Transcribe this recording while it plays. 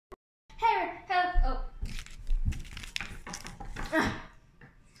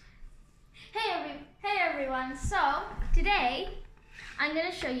everyone. So today I'm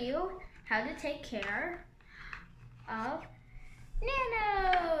going to show you how to take care of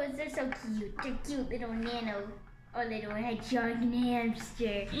nanos. They're so cute. They're cute little nano or little hedgehog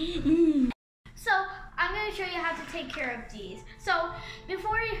hamster. So I'm going to show you how to take care of these. So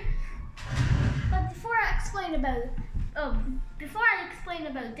before I explain about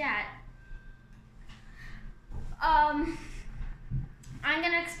that, I'm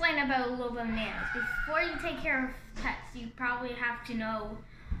going to explain about a little bit of nanos. Before you take care of pets, you probably have to know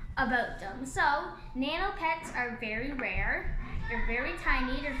about them. So, nano pets are very rare. They're very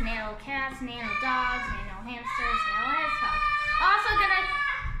tiny. There's nano cats, nano dogs, nano hamsters, nano hedgehogs. Also going to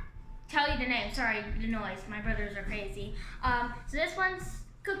tell you the name. Sorry, the noise. My brothers are crazy. So this one's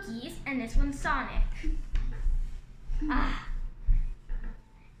Cookies, and this one's Sonic. Hey!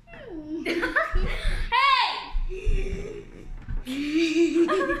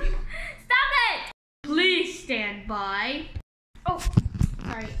 Stop it! Please stand by. Oh,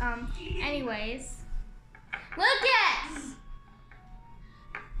 sorry. Anyways. Lucas!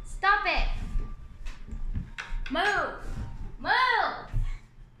 Stop it. Move. Move.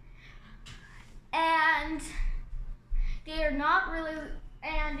 And they're not really,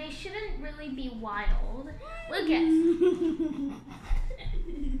 and they shouldn't really be wild. Lucas.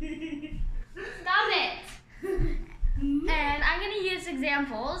 Stop it. And I'm going to use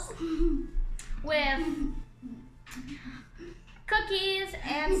examples with Cookies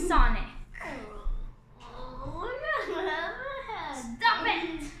and Sonic. Stop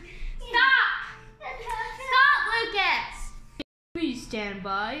it! Stop! Stop, Lucas! Please stand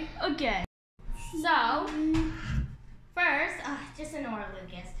by. Okay. So, first, just ignore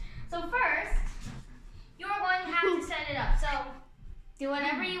Lucas. So first, you're going to have to set it up. So, do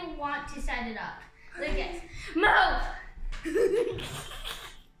whatever you want to set it up. Lucas, move!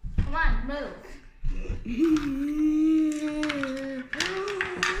 Come on, move.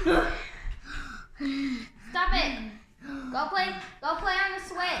 Stop it. Go play on the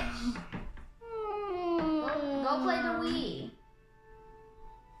Switch. Go play the Wii.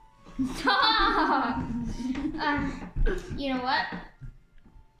 Stop! You know what?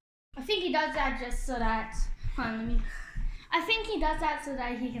 I think he does that just so that, I think he does that so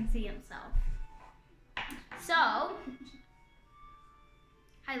that he can see himself. So,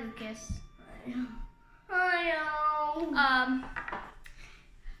 hi Lucas. Hi.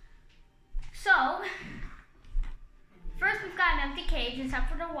 So, first we've got an empty cage except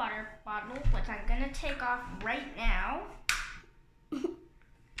for the water bottle, which I'm gonna take off right now.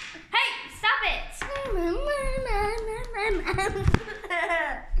 Hey, stop it!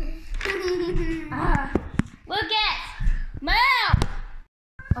 Lucas, move!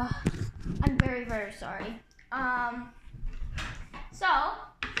 Oh, I'm very, very sorry.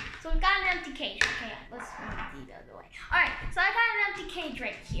 So we've got an empty cage. Okay, let's move the other way. Alright, so I got an empty cage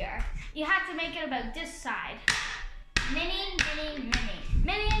right here. You have to make it about this side. Mini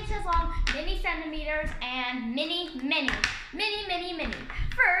inches long, mini centimeters, and mini.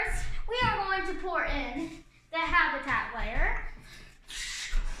 First, we are going to pour in the habitat layer.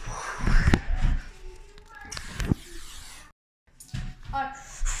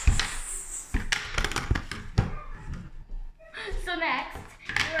 So next,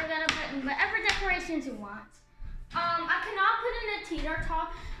 we're gonna put in whatever decorations you want. I cannot put in a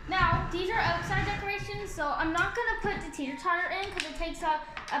teeter-totter. Now, these are outside decorations, so I'm not gonna put the teeter-totter in because it takes up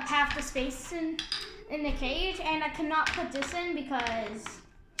half the space in the cage, and I cannot put this in because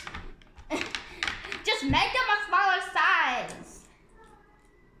just make them a smaller size.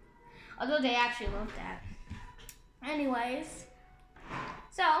 Although they actually love that. Anyways,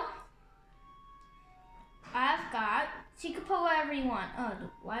 so I've got. So you can put whatever you want. Oh,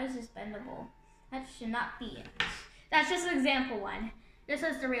 why is this bendable? That should not be it. That's just an example one. This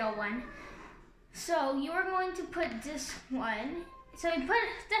is the real one. So you are going to put this one. So you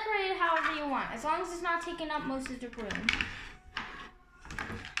decorate it however you want, as long as it's not taking up most of the room.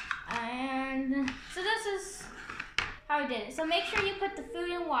 And so this is how I did it. So make sure you put the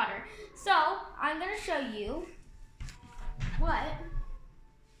food and water. So I'm going to show you what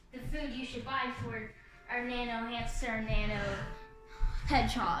the food you should buy for our nano hamster, nano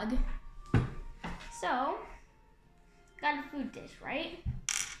hedgehog. So, got a food dish, right?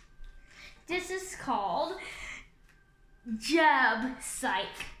 This is called Jab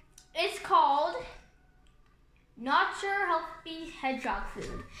Psych. It's called Not Your Healthy Hedgehog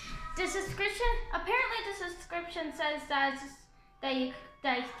Food. Apparently the description says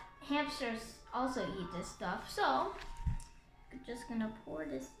that hamsters also eat this stuff. So, I'm just gonna pour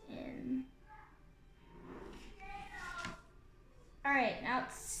this in. Alright, now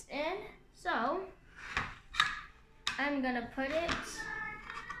it's in. So, I'm gonna put it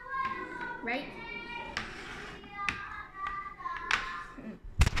right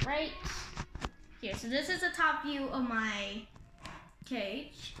here. So this is the top view of my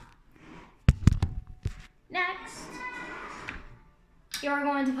cage. Next, you're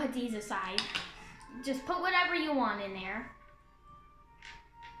going to put these aside. Just put whatever you want in there.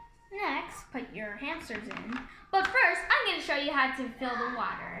 Next, put your hamsters in. But first, I'm going to show you how to fill the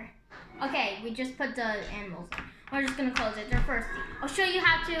water. Okay, we just put the animals in. We're just going to close it. They're thirsty. I'll just show you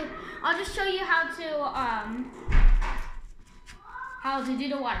how to do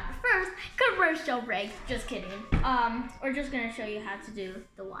the water. But first, commercial break. Just kidding. We're just going to show you how to do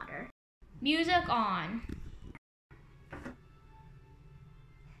the water. Music on.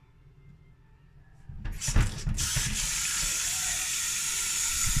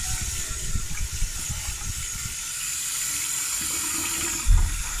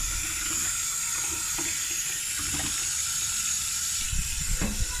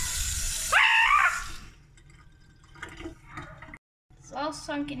 It's all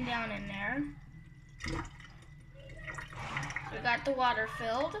sunken down in there. We got the water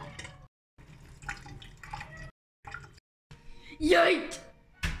filled. Yeet!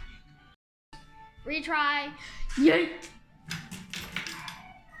 Retry. Yeet!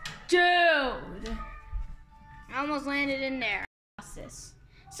 Dude! I almost landed in there.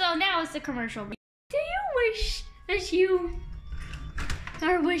 So now it's the commercial. Do you wish that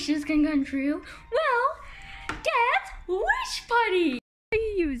our wishes can come true? Well, that's Wish Putty! You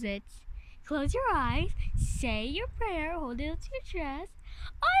use it. Close your eyes, say your prayer, hold it to your chest.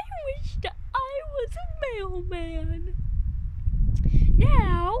 I wish that I was a mailman.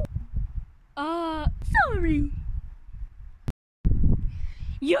 Now, sorry.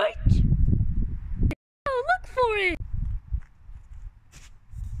 Yeet! Oh, look for it.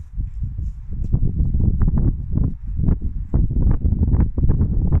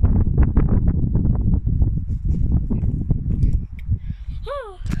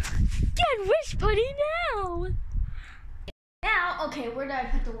 Get Wish Putty now. Now, okay, where did I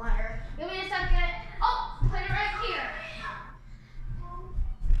put the water? Give me a second. Oh, put it right here.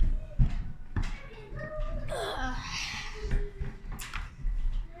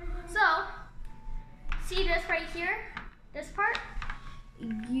 So, see this right here? This part?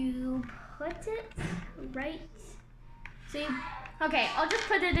 You put it right. See? Okay, I'll just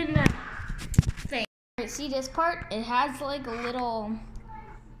put it in the thing. See this part? It has like a little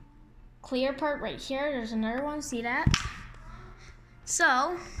clear part right here. There's another one. See that?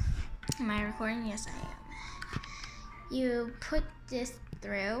 So, am I recording? Yes, I am. You put this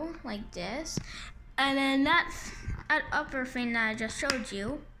through like this, and then that upper thing that I just showed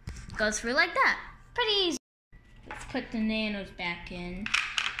you goes through like that. Pretty easy. Let's put the nanos back in.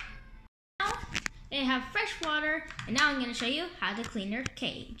 Now they have fresh water, and now I'm going to show you how to clean their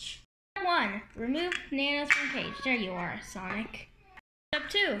cage. Step 1, remove nanos from cage. There you are, Sonic. Step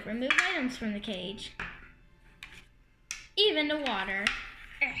 2, remove items from the cage. Even the water.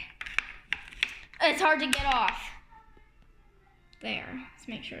 It's hard to get off. There. Let's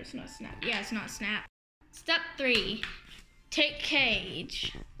make sure it's not snap. Yeah, it's not snap. Step 3, take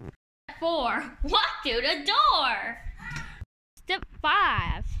cage. Step 4, walk through the door. Step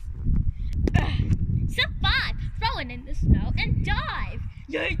 5. Step 5, throw it in the snow and dive.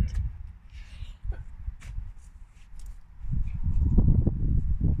 Yeet!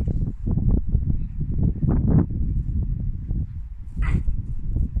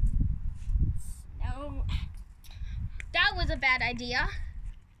 That was a bad idea.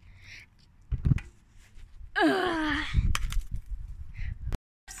 Ugh.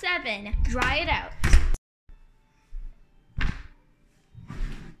 7, dry it out.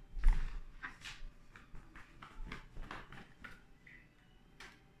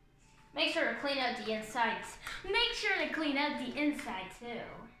 Make sure to clean out the insides. Make sure to clean out the inside too.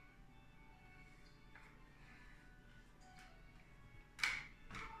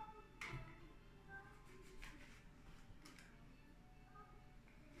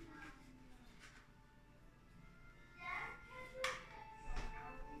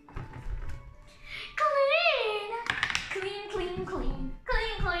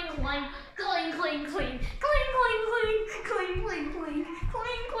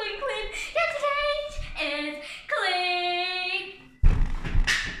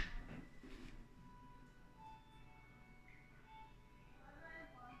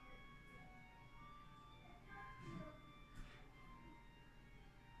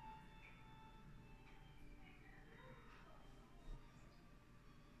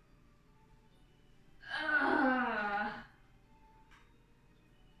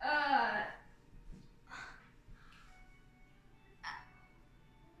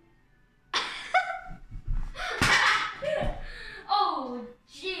 Oh,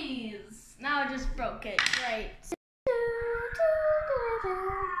 jeez. Now I just broke it. Right.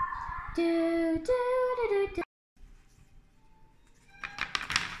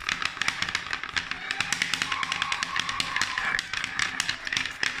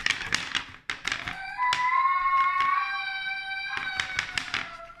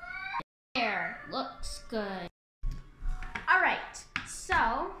 There. Looks good. Alright. So,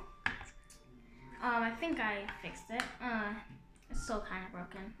 I think I fixed it. It's still kind of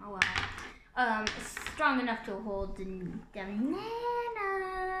broken. Oh well. It's strong enough to hold the nanos.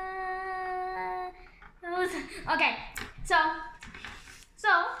 Okay, so,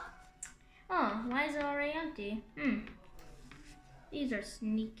 oh, why is it already empty? These are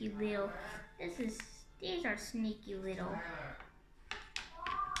sneaky little. These are sneaky little.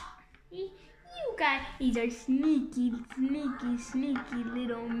 You guys, these are sneaky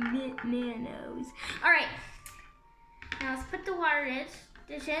little nanos. All right. Now let's put the water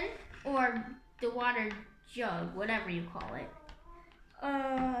dish in, or the water jug, whatever you call it.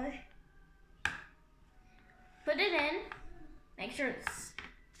 Put it in. Make sure it's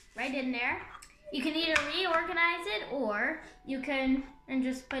right in there. You can either reorganize it, or you can and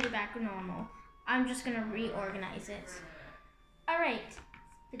just put it back to normal. I'm just gonna reorganize it. All right.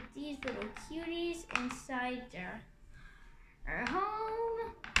 Put these little cuties inside our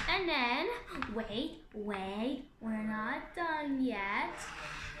home, and then wait, we're not done yet.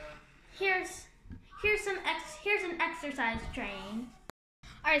 Here's an exercise train.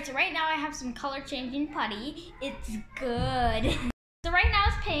 All right, so right now I have some color changing putty. It's good. So right now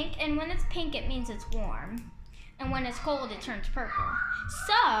it's pink, and when it's pink it means it's warm, and when it's cold it turns purple.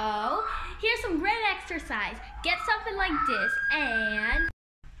 So here's some great exercise. Get something like this and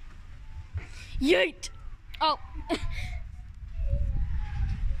yeet! Oh.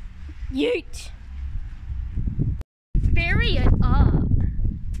 Yeet! Bury it up.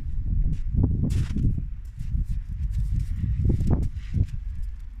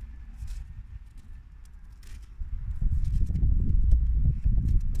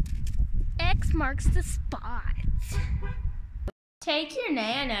 X marks the spot. Take your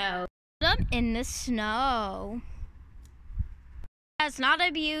nano. Put them in the snow. That's not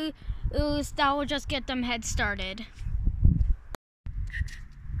abuse. That will just get them head started.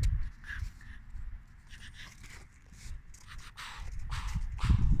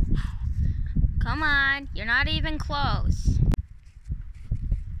 Come on, you're not even close.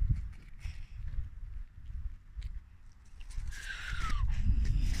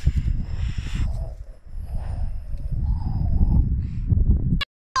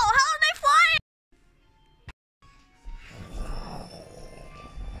 Oh, how are they flying?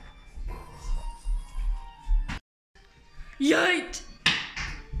 Yeet!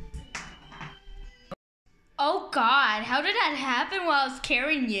 Oh God, how did that happen while I was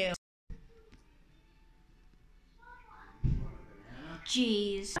carrying you?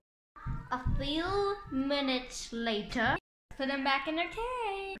 Jeez. A few minutes later, put them back in their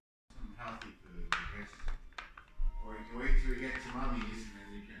cage. Some healthy food, I guess. Or you can wait till you get to Mommy's and then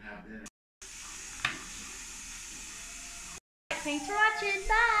you can have dinner. Thanks for watching.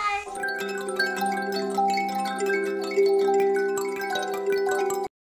 Bye.